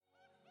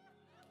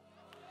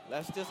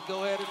Let's just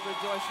go ahead and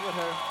rejoice with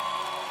her.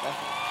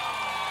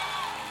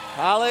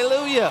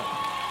 Hallelujah.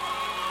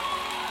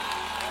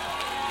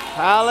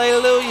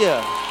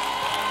 Hallelujah.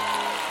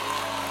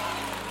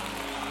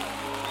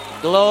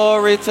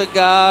 Glory to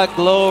God.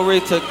 Glory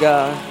to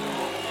God.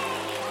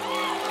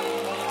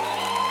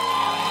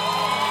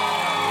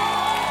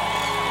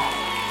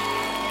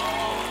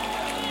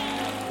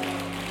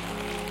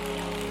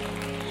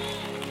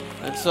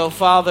 And so,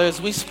 Father,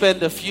 as we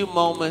spend a few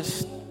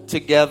moments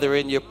together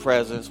in your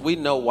presence, we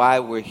know why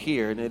we're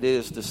here, and it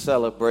is to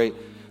celebrate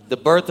the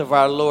birth of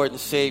our Lord and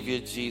Savior,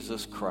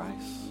 Jesus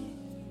Christ.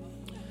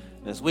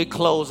 As we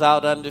close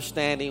out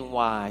understanding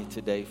why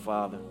today,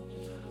 Father,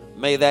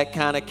 may that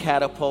kind of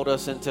catapult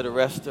us into the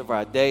rest of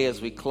our day.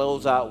 As we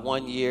close out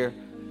one year,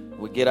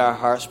 we get our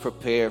hearts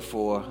prepared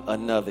for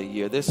another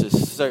year. This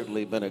has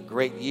certainly been a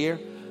great year.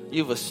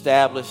 You've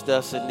established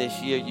us in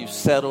this year. You've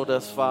settled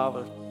us,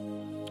 Father,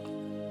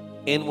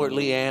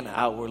 inwardly and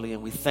outwardly,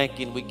 and we thank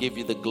you and we give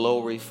you the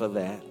glory for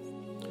that.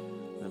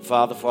 And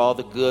Father, for all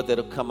the good that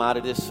will come out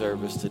of this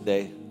service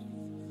today,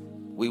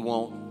 we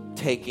won't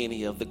take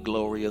any of the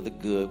glory of the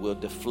good. We'll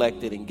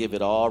deflect it and give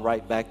it all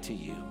right back to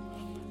you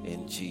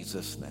in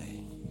Jesus'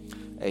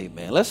 name.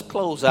 Amen. Let's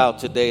close out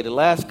today. The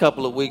last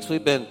couple of weeks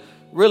we've been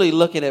really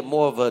looking at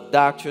more of a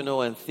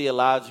doctrinal and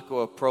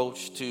theological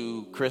approach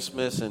to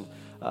Christmas, and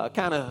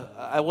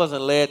I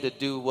wasn't led to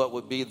do what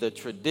would be the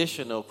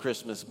traditional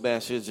Christmas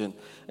message and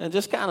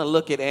just kind of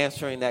look at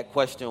answering that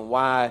question,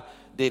 why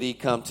did he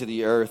come to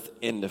the earth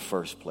in the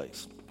first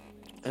place?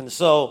 And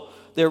so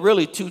there are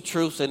really two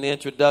truths in the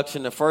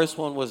introduction. The first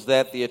one was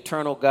that the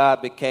eternal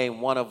God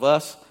became one of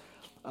us.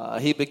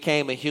 He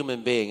became a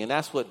human being, and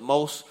that's what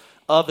most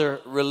other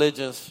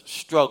religions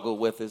struggle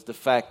with, is the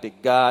fact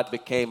that God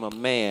became a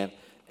man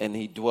and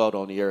he dwelt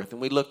on the earth.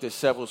 And we looked at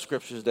several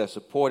scriptures that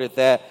supported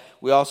that.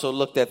 We also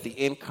looked at the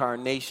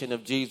incarnation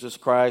of Jesus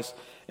Christ.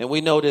 And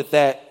we know that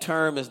that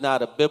term is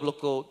not a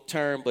biblical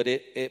term, but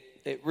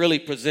it really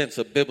presents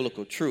a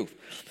biblical truth.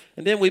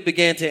 And then we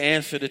began to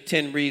answer the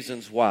 10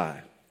 reasons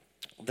why.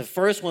 The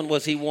first one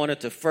was he wanted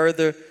to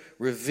further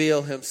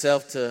reveal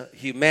himself to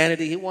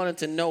humanity. He wanted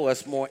to know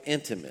us more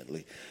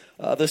intimately.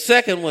 The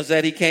second was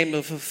that he came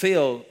to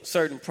fulfill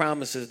certain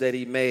promises that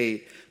he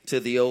made to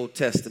the Old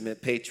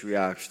Testament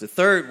patriarchs. The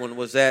third one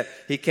was that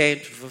he came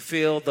to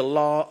fulfill the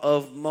law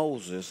of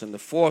Moses. And the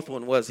fourth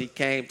one was he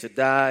came to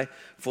die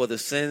for the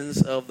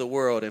sins of the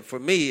world. And for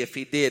me, if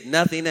he did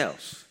nothing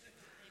else,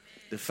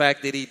 the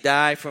fact that he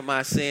died for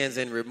my sins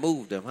and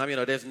removed them,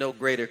 there's no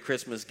greater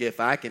Christmas gift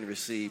I can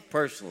receive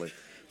personally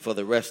for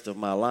the rest of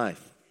my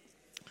life.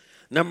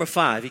 Number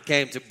 5, he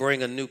came to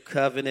bring a new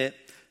covenant.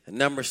 And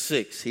number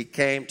 6, he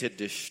came to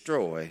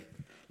destroy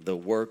the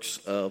works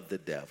of the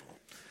devil.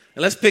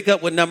 And let's pick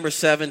up with number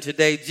 7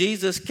 today.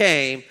 Jesus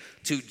came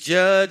to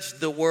judge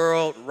the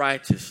world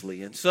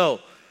righteously. And so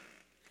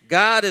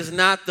God is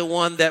not the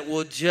one that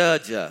will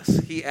judge us.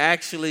 He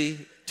actually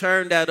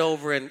turned that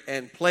over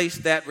and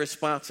placed that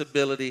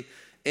responsibility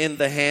in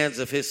the hands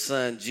of his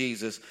son,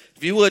 Jesus.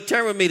 If you would,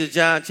 turn with me to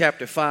John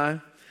chapter 5.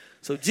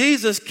 So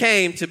Jesus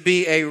came to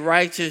be a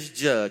righteous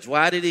judge.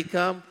 Why did he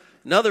come?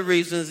 Another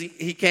reason is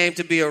he came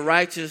to be a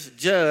righteous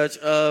judge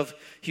of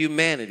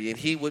humanity, and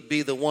he would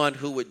be the one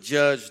who would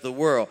judge the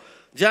world.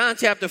 John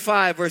chapter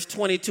 5, verse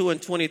 22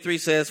 and 23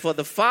 says, "For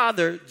the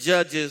Father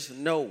judges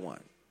no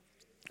one,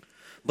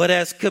 but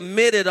has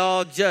committed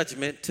all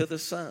judgment to the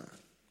Son,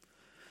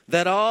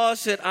 that all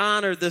should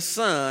honor the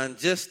Son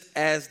just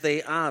as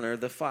they honor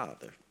the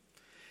Father.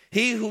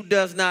 He who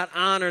does not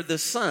honor the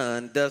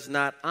Son does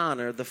not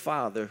honor the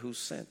Father who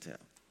sent him."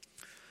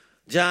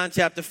 John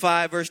chapter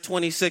 5, verse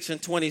 26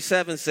 and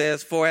 27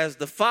 says, "For as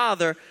the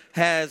Father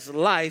has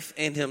life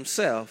in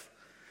himself,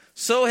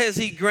 so has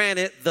he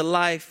granted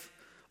life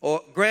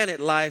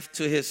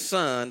to his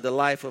Son, the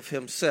life of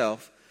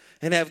himself,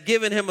 and have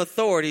given him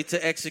authority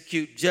to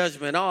execute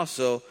judgment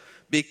also,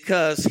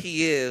 because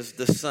he is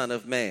the Son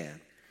of Man."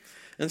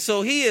 And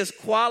so he is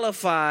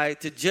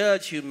qualified to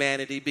judge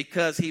humanity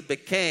because he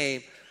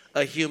became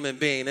a human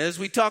being. And as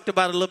we talked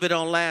about a little bit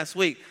on last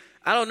week,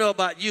 I don't know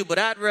about you, but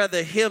I'd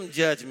rather him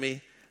judge me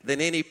than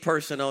any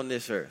person on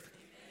this earth,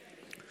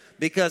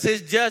 because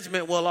his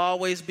judgment will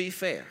always be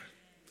fair.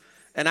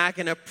 And I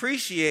can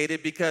appreciate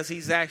it because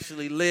he's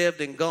actually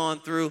lived and gone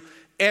through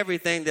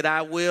everything that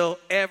I will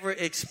ever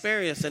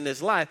experience in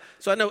this life.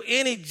 So I know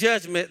any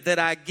judgment that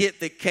I get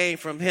that came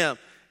from him,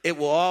 it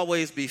will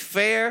always be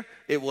fair,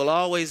 it will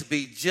always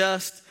be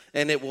just,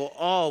 and it will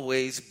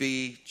always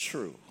be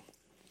true.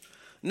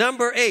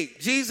 Number 8,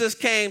 Jesus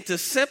came to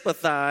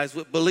sympathize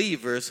with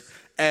believers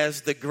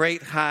as the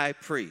great high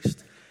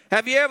priest.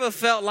 Have you ever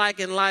felt like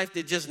in life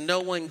that just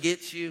no one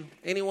gets you?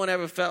 Anyone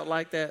ever felt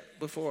like that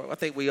before? I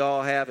think we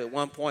all have at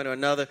one point or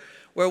another,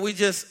 where we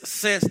just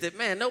sense that,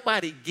 man,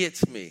 nobody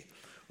gets me.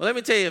 Well, let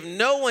me tell you, if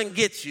no one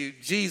gets you,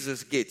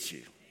 Jesus gets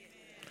you.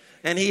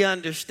 And he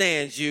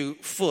understands you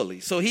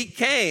fully. So he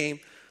came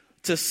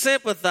to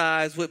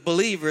sympathize with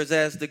believers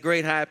as the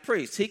great high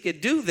priest. He could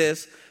do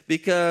this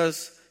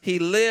because he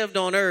lived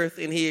on earth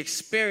and he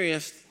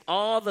experienced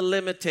all the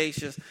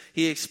limitations.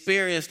 He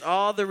experienced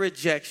all the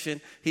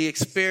rejection. He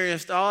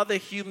experienced all the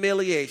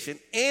humiliation.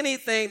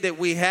 Anything that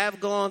we have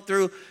gone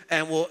through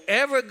and will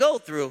ever go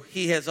through,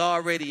 he has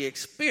already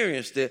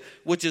experienced it,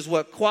 which is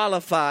what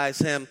qualifies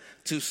him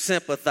to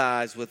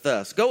sympathize with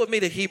us. Go with me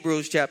to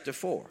Hebrews chapter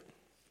 4.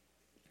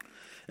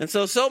 And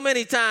so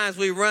many times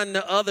we run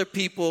to other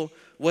people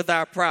with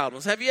our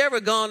problems. Have you ever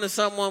gone to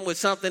someone with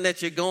something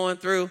that you're going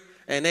through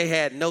and they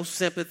had no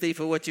sympathy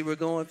for what you were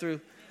going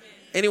through?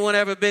 Anyone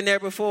ever been there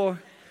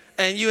before?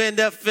 And you end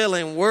up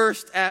feeling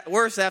worse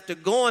after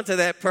going to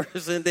that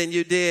person than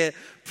you did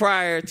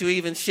prior to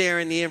even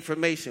sharing the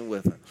information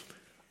with them.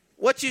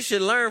 What you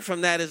should learn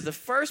from that is the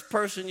first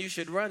person you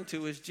should run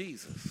to is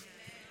Jesus.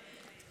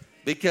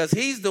 Because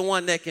he's the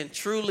one that can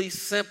truly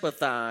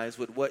sympathize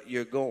with what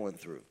you're going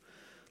through.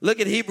 Look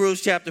at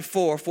Hebrews chapter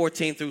 4,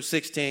 14 through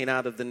 16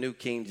 out of the New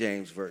King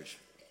James Version.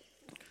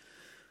 It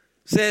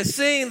says,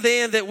 seeing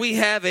then that we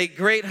have a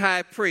great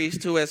high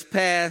priest who has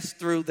passed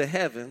through the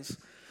heavens,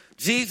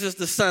 Jesus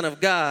the Son of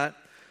God,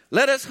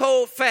 let us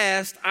hold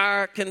fast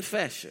our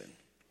confession.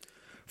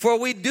 For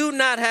we do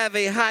not have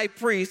a high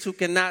priest who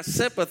cannot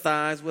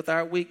sympathize with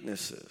our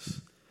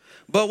weaknesses,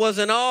 but was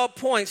in all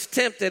points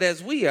tempted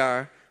as we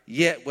are,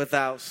 yet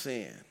without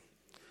sin.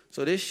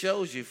 So this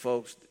shows you,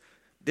 folks,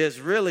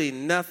 there's really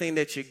nothing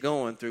that you're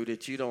going through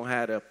that you don't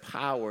have the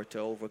power to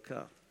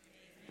overcome.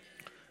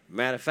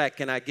 Matter of fact,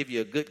 can I give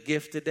you a good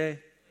gift today?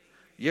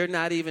 You're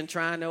not even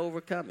trying to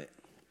overcome it.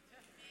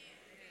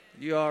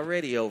 You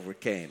already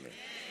overcame it.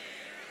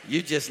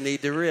 You just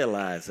need to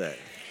realize that.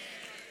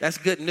 That's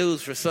good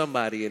news for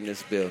somebody in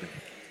this building.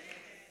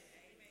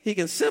 He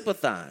can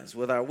sympathize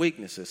with our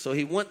weaknesses. So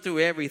he went through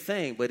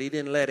everything, but he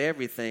didn't let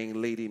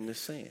everything lead him to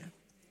sin.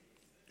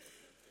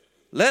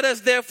 Let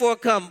us therefore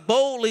come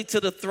boldly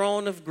to the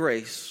throne of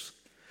grace,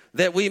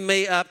 that we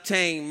may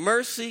obtain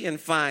mercy and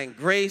find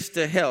grace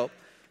to help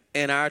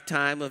in our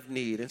time of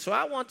need. And so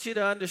I want you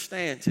to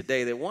understand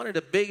today that one of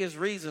the biggest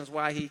reasons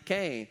why he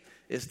came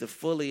is to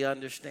fully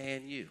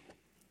understand you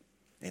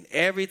and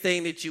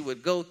everything that you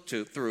would go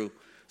through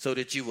so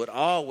that you would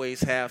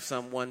always have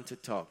someone to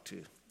talk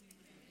to.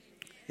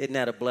 Isn't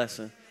that a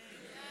blessing?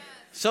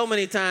 So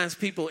many times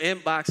people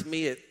inbox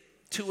me at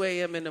 2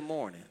 a.m. in the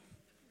morning.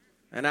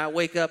 And I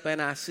wake up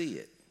and I see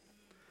it.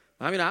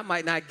 I mean, I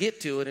might not get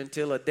to it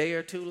until a day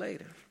or two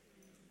later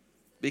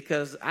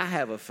because I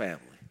have a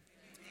family.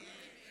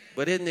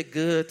 But isn't it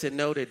good to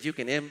know that you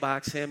can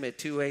inbox him at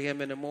 2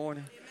 a.m. in the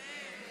morning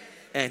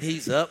and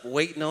he's up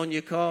waiting on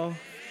your call?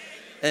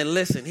 And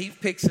listen, he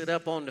picks it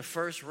up on the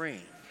first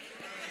ring.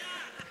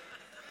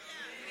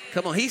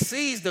 Come on, he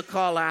sees the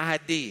call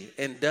ID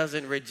and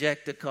doesn't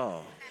reject the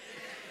call.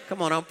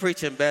 Come on, I'm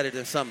preaching better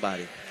than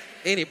somebody.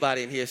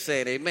 Anybody in here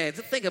saying amen?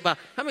 To think about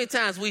how many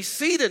times we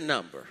see the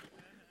number.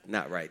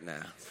 Not right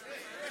now.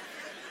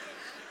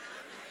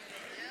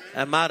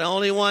 Am I the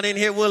only one in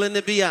here willing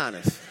to be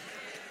honest?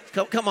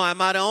 Come on,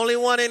 am I the only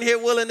one in here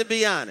willing to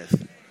be honest?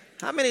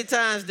 How many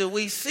times do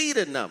we see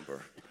the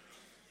number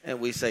and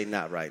we say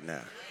not right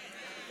now?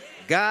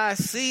 God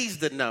sees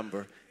the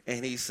number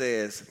and he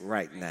says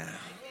right now.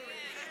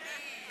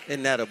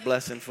 Isn't that a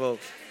blessing,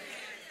 folks?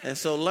 And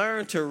so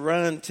learn to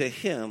run to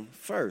him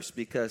first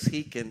because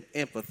he can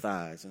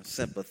empathize and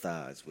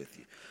sympathize with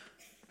you.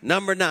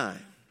 Number 9,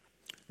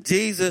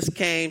 Jesus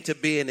came to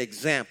be an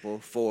example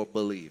for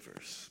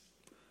believers.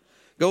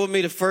 Go with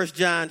me to 1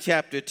 John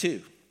chapter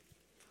 2.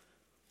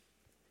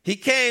 He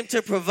came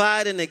to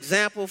provide an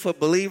example for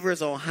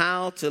believers on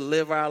how to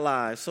live our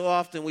lives. So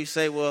often we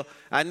say, well,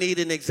 I need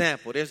an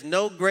example. There's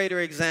no greater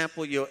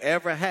example you'll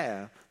ever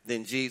have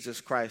than Jesus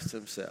Christ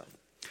himself.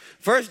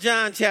 1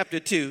 John chapter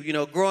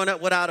 2, growing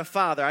up without a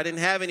father, I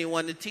didn't have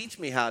anyone to teach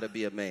me how to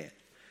be a man.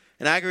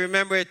 And I can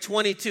remember at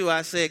 22,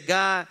 I said,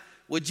 God,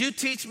 would you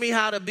teach me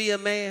how to be a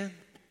man?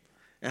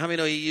 And how many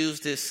know he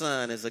used his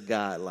son as a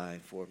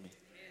guideline for me?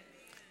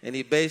 And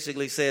he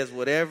basically says,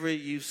 whatever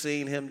you've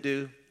seen him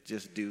do,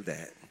 just do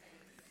that.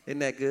 Isn't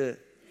that good?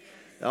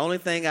 The only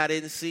thing I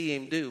didn't see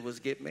him do was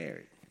get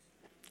married.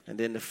 And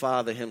then the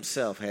Father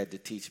himself had to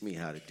teach me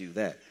how to do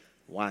that.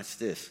 Watch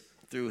this.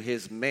 Through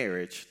his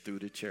marriage to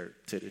the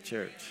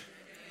church.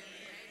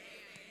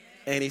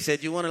 And he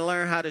said, you want to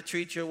learn how to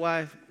treat your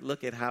wife?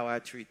 Look at how I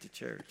treat the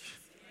church.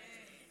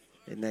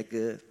 Isn't that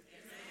good?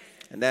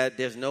 And that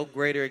there's no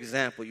greater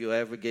example you'll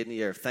ever get in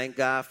the earth. Thank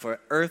God for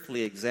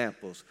earthly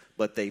examples,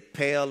 but they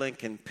pale in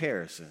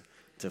comparison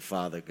to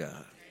Father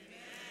God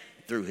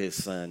through his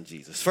son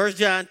Jesus. 1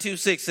 John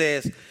 2:6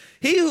 says,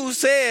 he who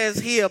says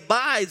he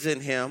abides in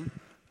him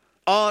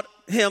ought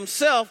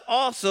himself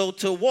also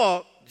to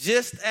walk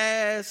just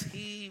as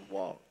he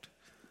walked.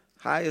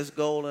 Highest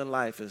goal in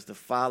life is to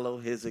follow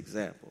his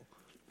example.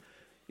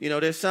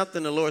 There's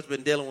something the Lord's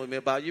been dealing with me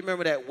about. You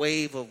remember that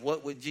wave of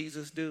what would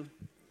Jesus do?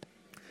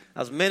 I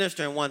was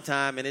ministering one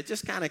time and it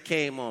just kind of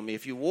came on me.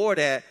 If you wore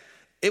that,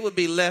 it would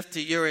be left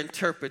to your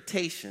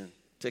interpretation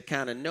to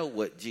kind of know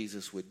what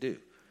Jesus would do.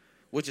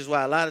 Which is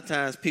why a lot of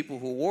times people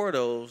who wore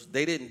those,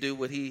 they didn't do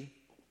what he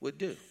would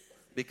do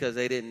because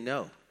they didn't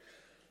know.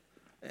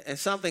 And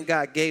something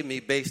God gave me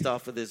based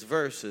off of this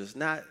verse is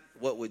not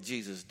what would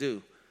Jesus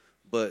do,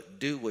 but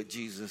do what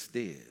Jesus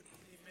did.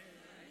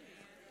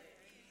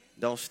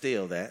 Don't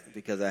steal that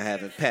because I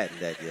haven't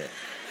patented that yet.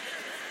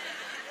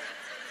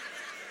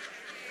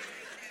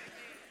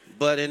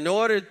 But in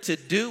order to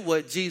do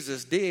what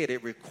Jesus did,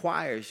 it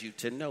requires you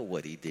to know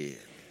what he did.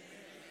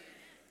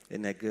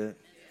 Isn't that good?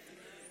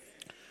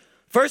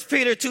 1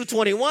 Peter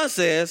 2:21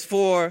 says,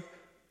 for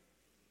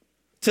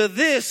to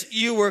this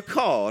you were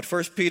called,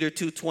 1 Peter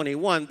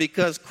 2:21,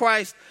 because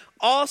Christ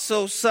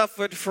also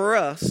suffered for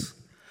us,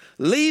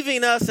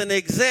 leaving us an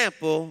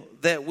example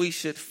that we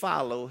should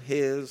follow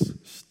his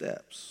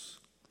steps.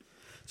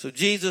 So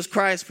Jesus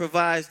Christ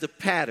provides the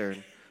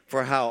pattern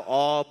for how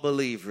all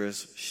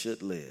believers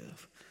should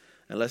live.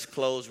 And let's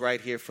close right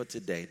here for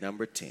today,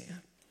 number 10.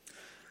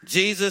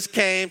 Jesus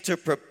came to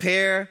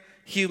prepare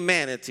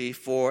humanity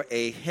for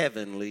a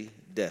heavenly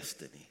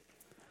destiny.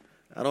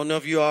 I don't know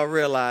if you all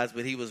realize,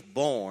 but he was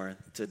born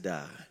to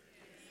die.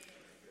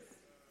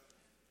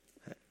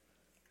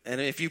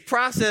 And if you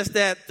process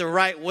that the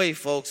right way,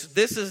 folks,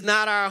 this is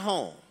not our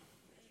home.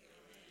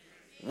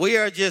 We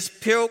are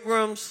just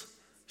pilgrims,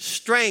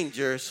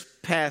 strangers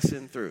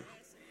passing through.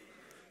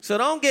 So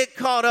don't get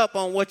caught up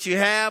on what you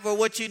have or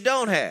what you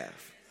don't have.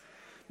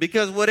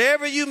 Because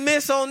whatever you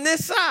miss on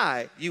this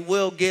side, you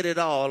will get it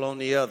all on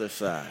the other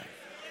side.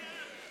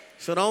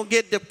 So don't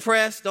get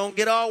depressed. Don't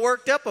get all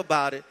worked up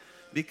about it.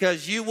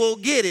 Because you will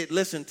get it,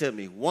 listen to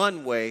me,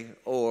 one way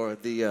or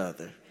the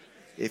other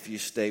if you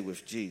stay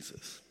with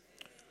Jesus.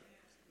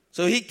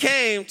 So he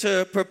came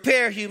to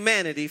prepare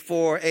humanity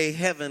for a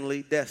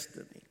heavenly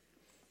destiny.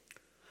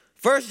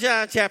 1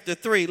 John chapter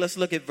 3, let's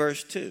look at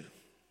verse 2.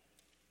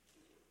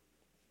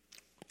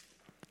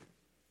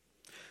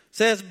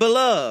 Says,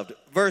 beloved,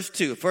 verse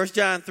 2, 1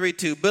 John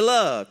 3:2,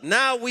 beloved,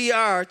 now we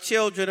are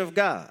children of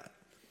God,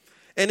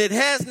 and it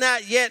has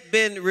not yet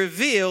been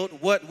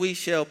revealed what we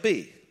shall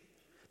be.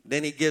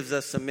 Then he gives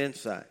us some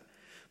insight.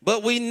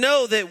 But we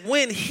know that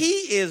when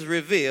he is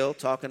revealed,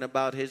 talking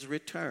about his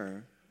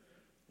return,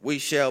 we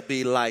shall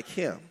be like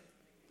him,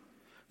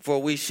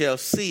 for we shall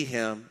see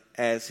him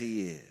as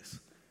he is.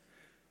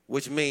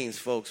 Which means,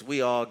 folks,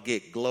 we all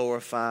get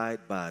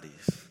glorified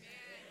bodies.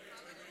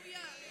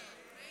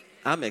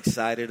 I'm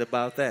excited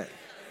about that.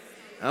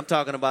 I'm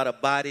talking about a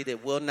body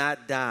that will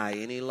not die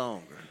any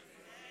longer.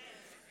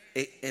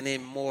 An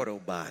immortal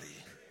body.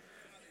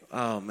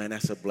 Oh, man,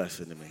 that's a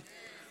blessing to me.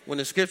 When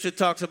the scripture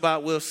talks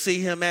about we'll see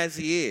him as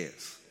he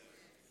is,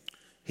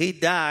 he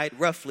died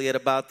roughly at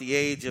about the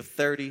age of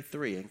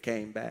 33 and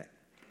came back.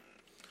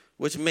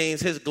 Which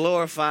means his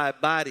glorified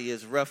body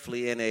is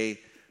roughly in a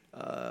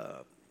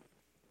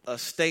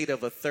state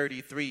of a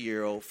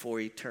 33-year-old for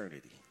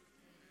eternity.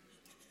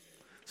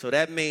 So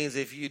that means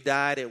if you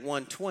died at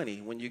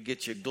 120, when you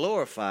get your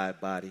glorified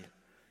body,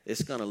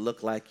 it's going to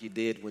look like you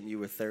did when you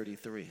were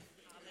 33.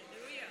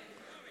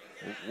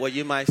 Well,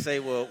 you might say,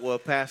 well,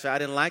 Pastor, I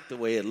didn't like the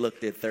way it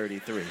looked at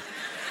 33.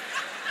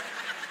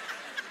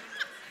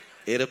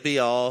 It'll be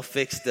all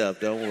fixed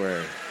up, don't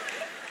worry.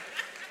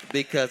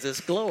 Because it's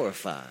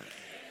glorified.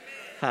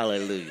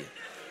 Hallelujah.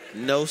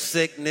 No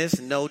sickness,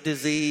 no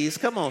disease.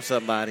 Come on,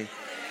 somebody.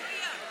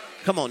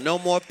 Come on, no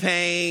more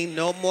pain,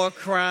 no more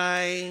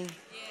crying.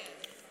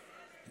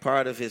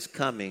 Part of his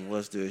coming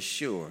was to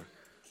assure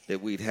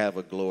that we'd have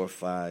a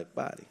glorified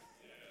body.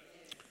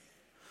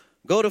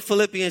 Go to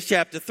Philippians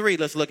chapter 3.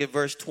 Let's look at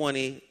verse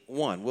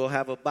 21. We'll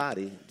have a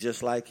body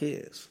just like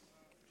his.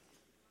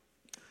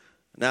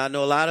 Now, I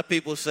know a lot of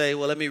people say,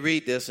 well, let me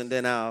read this and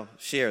then I'll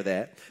share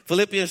that.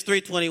 Philippians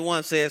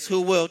 3:21 says,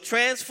 who will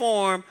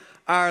transform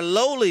our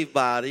lowly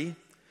body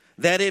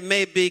that it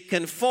may be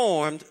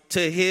conformed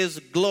to his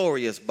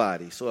glorious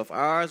body. So if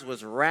ours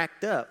was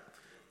racked up,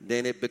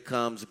 then it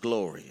becomes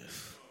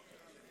glorious.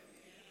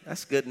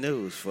 That's good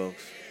news,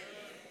 folks.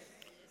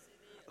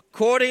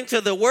 According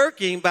to the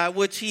working by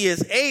which he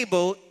is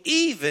able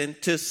even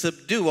to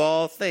subdue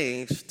all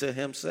things to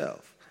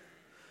himself.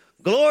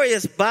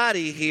 Glorious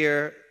body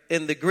here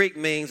in the Greek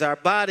means our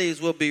bodies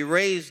will be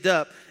raised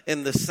up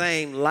in the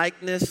same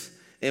likeness,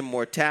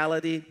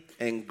 immortality,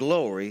 and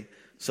glory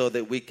so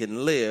that we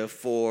can live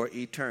for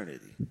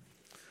eternity.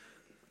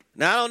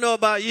 Now, I don't know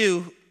about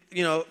you,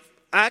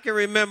 I can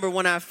remember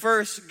when I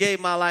first gave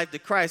my life to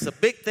Christ, a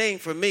big thing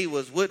for me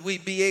was, would we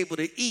be able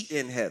to eat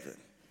in heaven?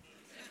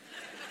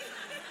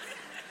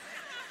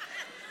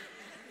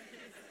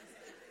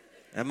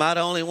 Am I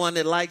the only one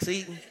that likes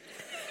eating?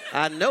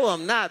 I know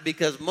I'm not,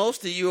 because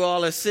most of you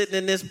all are sitting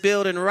in this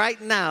building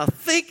right now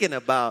thinking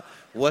about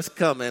what's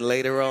coming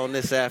later on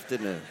this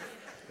afternoon.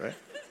 Right?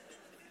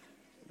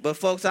 But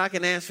folks, I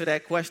can answer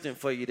that question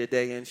for you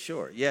today in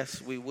short.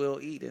 Yes, we will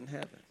eat in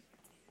heaven.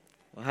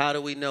 Well, how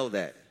do we know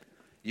that?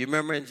 You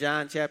remember in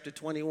John chapter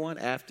 21,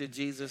 after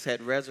Jesus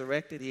had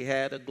resurrected, he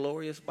had a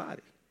glorious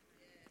body.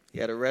 He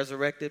had a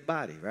resurrected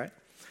body, right?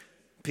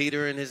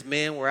 Peter and his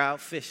men were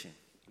out fishing.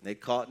 They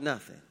caught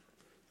nothing.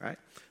 Right?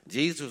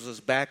 Jesus was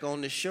back on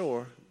the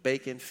shore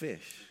baking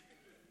fish.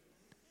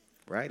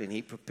 Right? And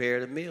he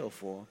prepared a meal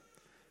for them.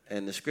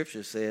 And the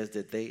scripture says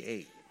that they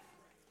ate.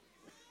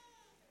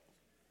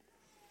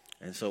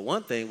 And so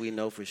one thing we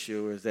know for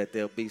sure is that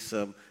there'll be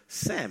some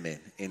salmon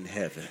in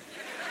heaven.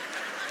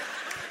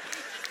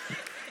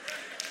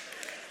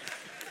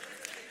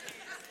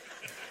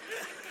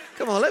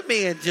 Come on, let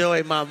me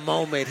enjoy my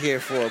moment here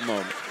for a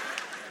moment.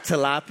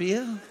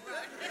 Tilapia.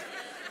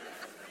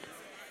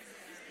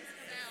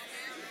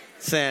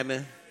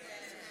 Salmon.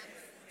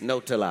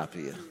 No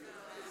tilapia.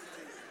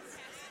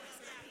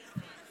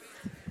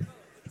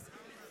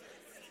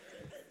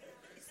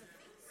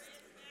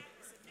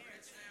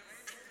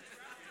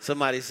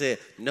 Somebody said,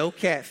 no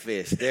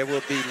catfish. There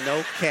will be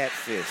no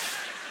catfish.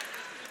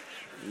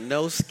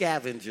 No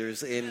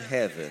scavengers in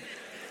heaven.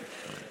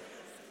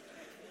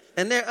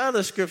 And there are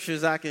other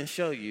scriptures I can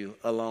show you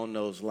along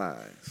those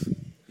lines.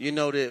 You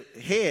know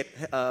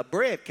that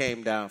bread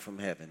came down from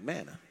heaven,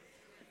 manna.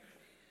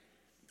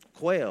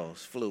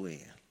 Quails flew in.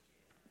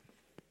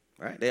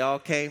 Right? They all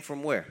came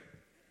from where?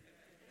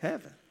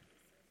 Heaven.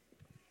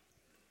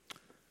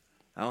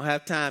 I don't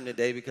have time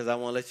today because I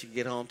want to let you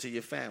get home to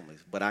your families.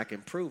 But I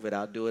can prove it.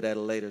 I'll do it at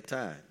a later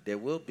time. There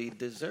will be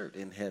dessert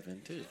in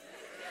heaven too.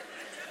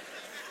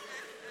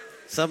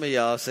 Some of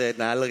y'all said,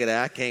 now look at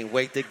that. I can't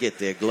wait to get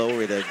there.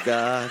 Glory to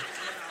God.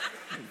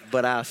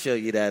 But I'll show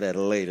you that at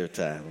a later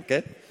time,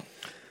 okay?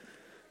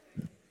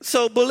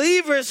 So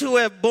believers who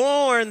have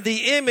borne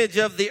the image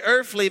of the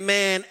earthly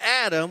man,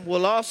 Adam,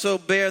 will also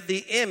bear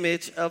the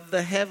image of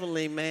the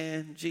heavenly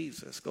man,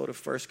 Jesus. Go to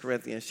 1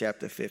 Corinthians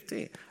chapter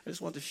 15. I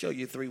just want to show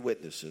you three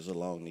witnesses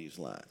along these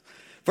lines.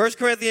 1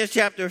 Corinthians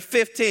chapter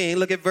 15,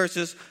 look at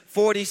verses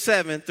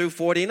 47 through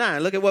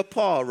 49. Look at what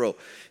Paul wrote.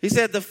 He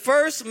said, the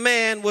first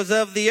man was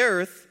of the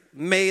earth,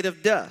 made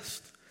of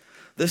dust.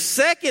 The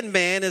second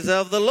man is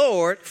of the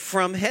Lord,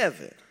 from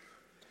heaven.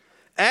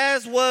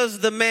 As was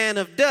the man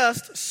of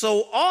dust,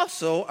 so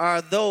also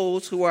are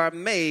those who are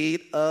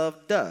made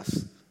of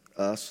dust,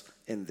 us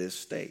in this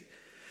state.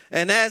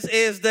 And as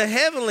is the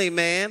heavenly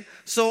man,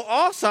 so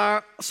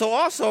also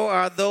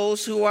are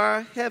those who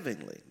are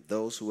heavenly,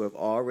 those who have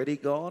already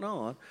gone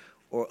on,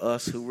 or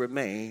us who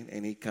remain,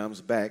 and he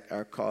comes back,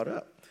 are caught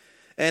up.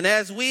 And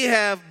as we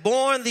have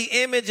borne the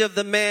image of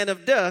the man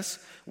of dust,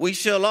 we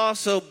shall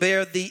also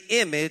bear the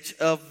image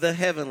of the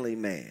heavenly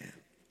man.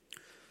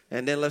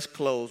 And then let's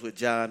close with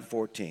John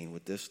 14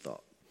 with this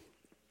thought.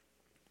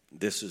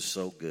 This is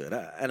so good.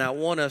 And I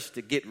want us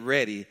to get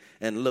ready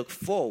and look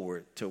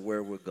forward to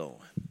where we're going.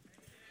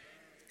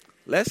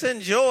 Let's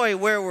enjoy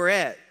where we're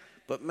at.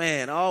 But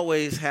man,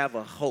 always have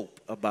a hope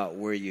about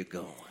where you're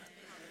going.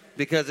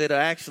 Because it'll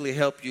actually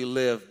help you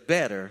live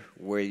better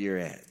where you're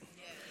at.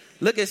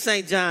 Look at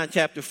St. John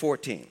chapter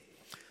 14.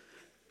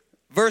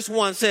 Verse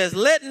 1 says,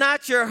 let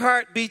not your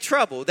heart be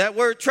troubled. That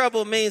word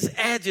trouble means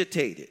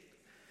agitated.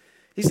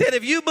 He said,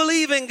 if you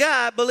believe in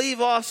God,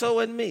 believe also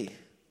in me.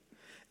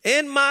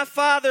 In my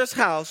Father's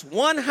house,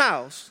 one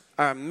house,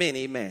 are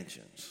many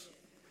mansions.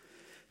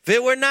 If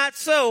it were not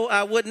so,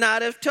 I would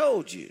not have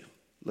told you.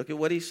 Look at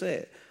what he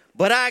said.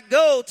 But I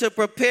go to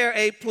prepare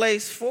a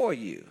place for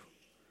you.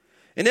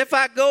 And if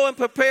I go and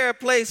prepare a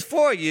place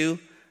for you,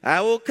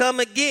 I will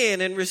come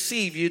again and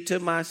receive you to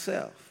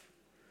myself,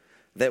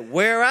 that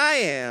where I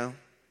am,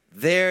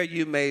 there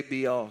you may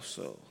be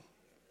also.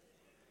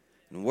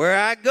 And where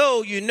I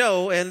go, you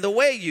know, and the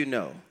way you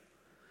know.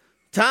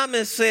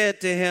 Thomas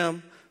said to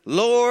him,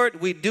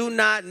 Lord, we do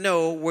not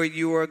know where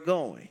you are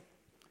going.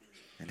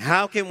 And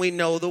how can we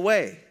know the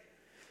way?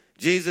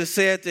 Jesus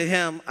said to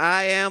him,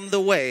 I am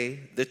the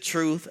way, the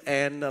truth,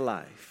 and the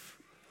life.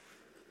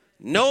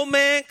 No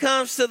man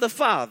comes to the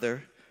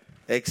Father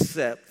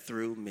except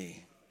through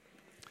me.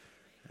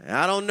 And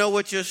I don't know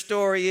what your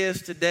story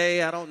is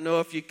today. I don't know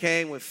if you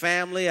came with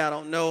family. I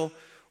don't know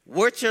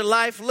what your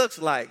life looks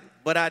like.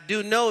 But I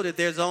do know that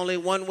there's only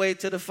one way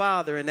to the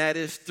Father, and that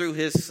is through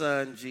his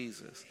Son,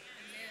 Jesus.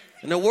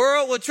 And the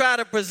world will try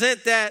to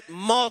present that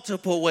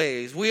multiple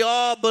ways. We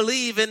all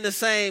believe in the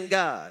same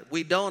God.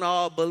 We don't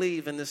all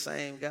believe in the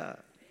same God.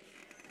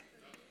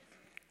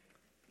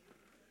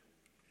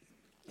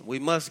 We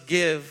must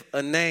give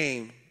a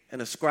name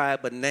and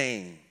ascribe a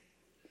name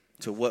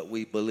to what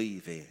we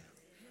believe in.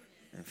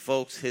 And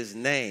folks, his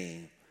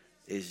name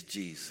is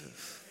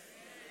Jesus.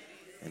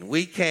 And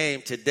we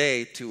came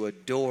today to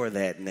adore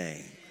that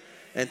name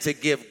and to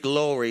give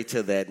glory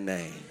to that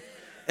name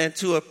and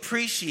to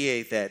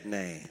appreciate that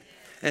name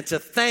and to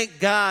thank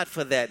God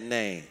for that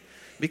name,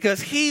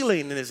 because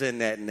healing is in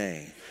that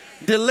name.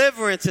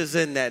 Deliverance is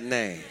in that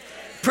name.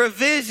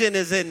 Provision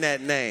is in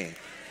that name.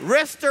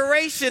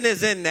 Restoration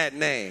is in that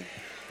name.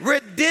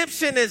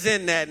 Redemption is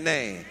in that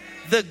name.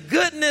 The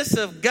goodness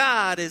of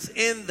God is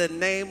in the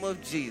name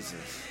of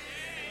Jesus.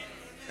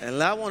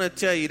 And I want to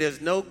tell you,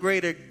 there's no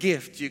greater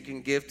gift you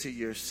can give to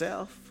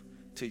yourself,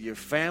 to your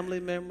family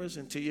members,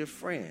 and to your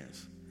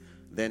friends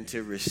than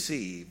to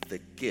receive the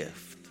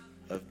gift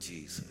of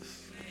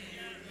Jesus.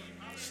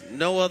 There's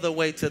no other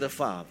way to the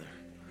Father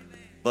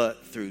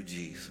but through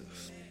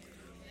Jesus.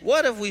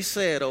 What have we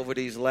said over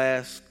these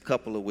last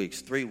couple of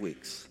weeks, 3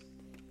 weeks?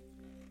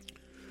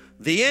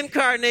 The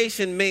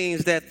incarnation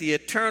means that the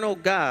eternal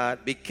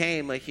God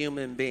became a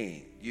human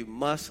being. You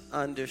must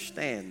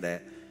understand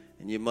that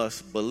And you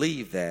must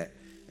believe that.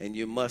 And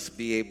you must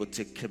be able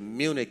to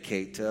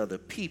communicate to other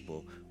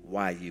people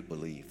why you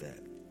believe that.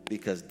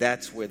 Because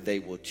that's where they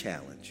will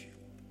challenge you.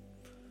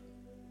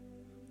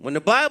 When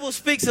the Bible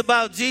speaks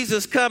about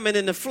Jesus coming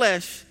in the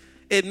flesh,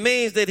 it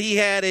means that he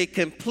had a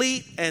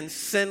complete and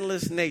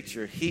sinless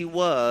nature. He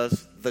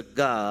was the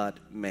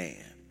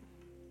God-man.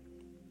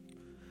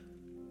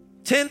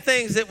 10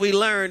 things that we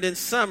learned in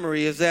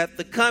summary is that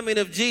the coming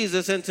of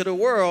Jesus into the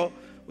world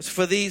was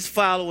for these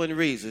following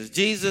reasons.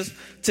 Jesus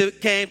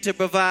came to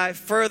provide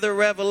further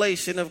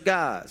revelation of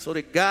God so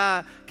that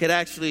God could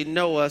actually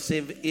know us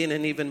in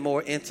an even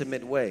more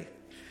intimate way.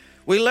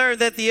 We learned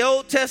that the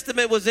Old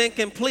Testament was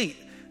incomplete,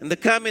 and the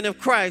coming of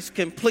Christ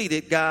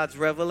completed God's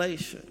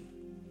revelation.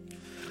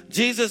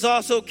 Jesus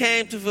also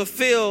came to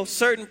fulfill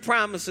certain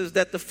promises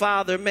that the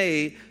Father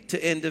made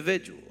to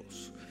individuals.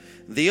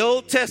 The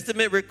Old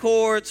Testament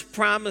records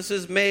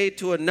promises made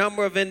to a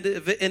number of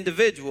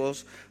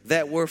individuals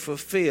that were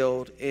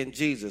fulfilled in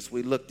Jesus.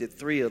 We looked at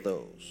 3 of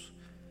those.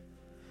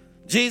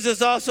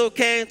 Jesus also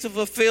came to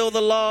fulfill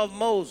the law of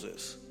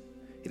Moses.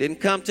 He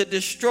didn't come to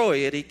destroy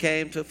it. He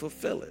came to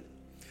fulfill it.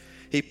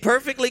 He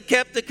perfectly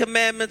kept the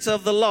commandments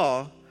of the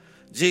law.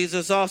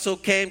 Jesus also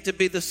came to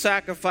be the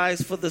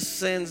sacrifice for the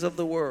sins of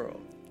the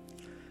world.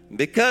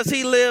 Because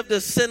he lived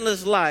a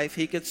sinless life,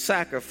 he could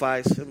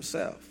sacrifice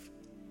himself.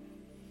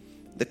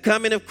 The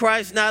coming of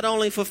Christ not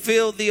only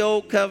fulfilled the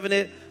old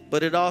covenant,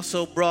 but it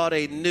also brought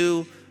a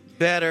new,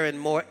 better, and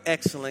more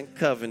excellent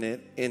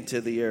covenant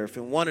into the earth.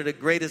 And one of the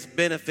greatest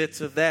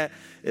benefits of that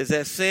is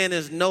that sin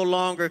is no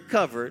longer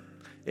covered.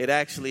 It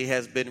actually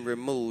has been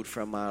removed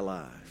from our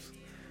lives.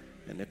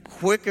 And the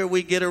quicker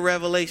we get a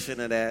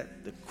revelation of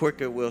that, the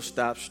quicker we'll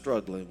stop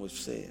struggling with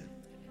sin.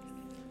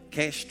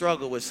 Can't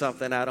struggle with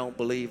something I don't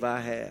believe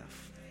I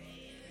have.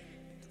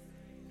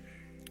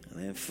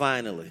 And then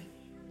finally,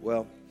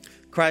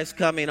 Christ's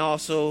coming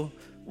also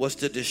was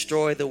to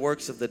destroy the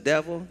works of the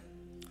devil.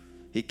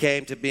 He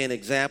came to be an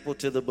example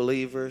to the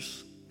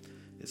believers.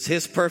 It's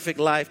his perfect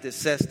life that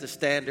sets the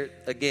standard.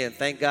 Again,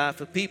 thank God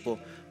for people,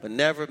 but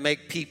never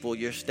make people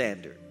your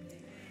standard.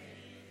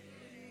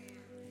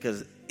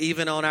 Because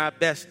even on our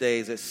best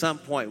days, at some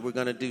point, we're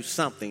going to do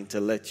something to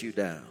let you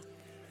down.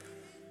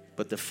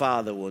 But the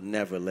Father will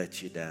never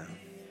let you down.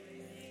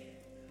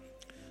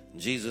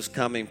 Jesus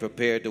coming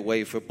prepared the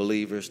way for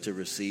believers to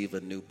receive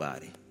a new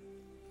body.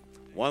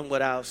 One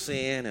without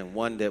sin and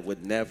one that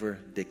would never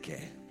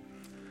decay.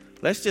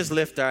 Let's just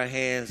lift our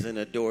hands and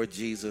adore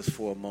Jesus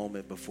for a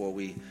moment before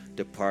we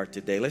depart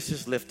today. Let's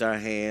just lift our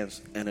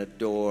hands and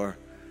adore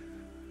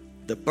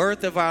the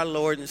birth of our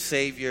Lord and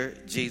Savior,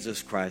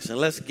 Jesus Christ. And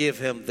let's give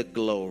him the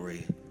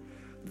glory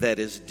that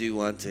is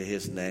due unto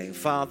his name.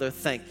 Father,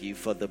 thank you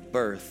for the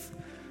birth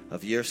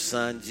of your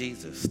Son,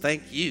 Jesus.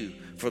 Thank you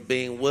for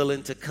being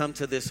willing to come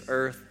to this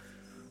earth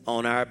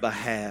on our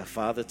behalf,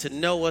 Father, to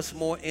know us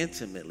more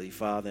intimately,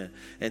 Father,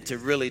 and to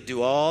really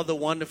do all the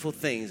wonderful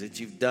things that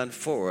you've done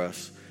for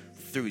us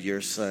through your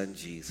Son,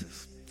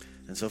 Jesus.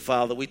 And so,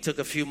 Father, we took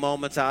a few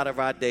moments out of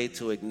our day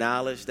to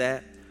acknowledge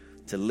that,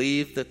 to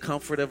leave the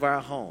comfort of our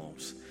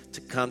homes,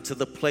 to come to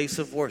the place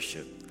of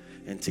worship,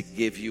 and to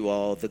give you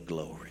all the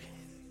glory.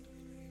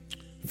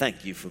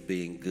 Thank you for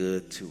being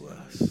good to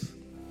us.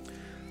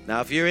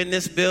 Now, if you're in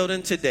this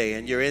building today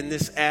and you're in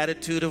this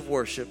attitude of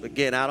worship,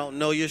 again, I don't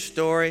know your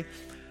story.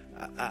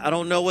 I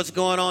don't know what's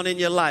going on in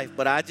your life,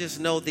 but I just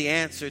know the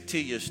answer to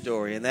your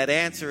story, and that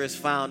answer is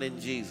found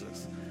in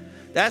Jesus.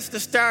 That's the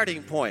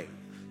starting point.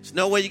 There's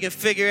no way you can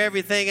figure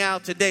everything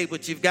out today,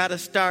 but you've got to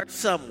start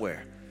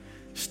somewhere.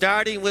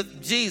 Starting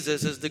with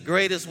Jesus is the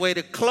greatest way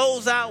to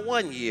close out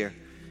one year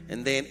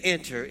and then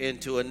enter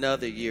into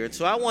another year. And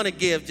so I want to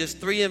give just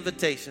 3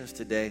 invitations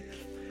today.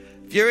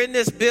 If you're in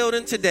this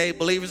building today,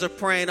 believers are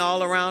praying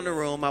all around the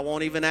room. I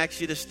won't even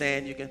ask you to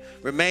stand. You can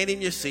remain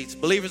in your seats.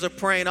 Believers are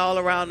praying all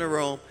around the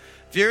room.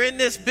 If you're in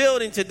this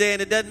building today,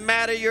 and it doesn't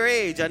matter your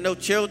age, I know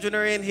children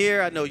are in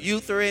here, I know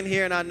youth are in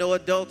here, and I know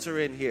adults are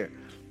in here.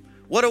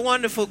 What a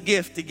wonderful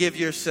gift to give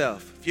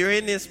yourself. If you're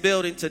in this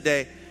building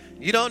today,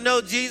 you don't know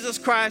Jesus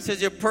Christ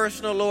as your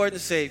personal Lord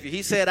and Savior.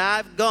 He said,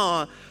 I've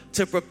gone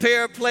to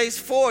prepare a place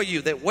for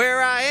you, that where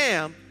I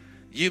am,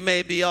 you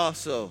may be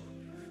also.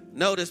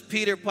 Notice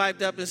Peter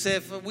piped up and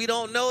said, we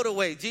don't know the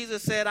way.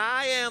 Jesus said,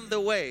 I am the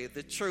way,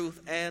 the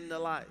truth, and the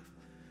life.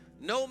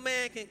 No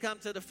man can come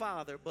to the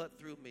Father but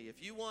through me.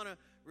 If you want to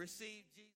receive Jesus.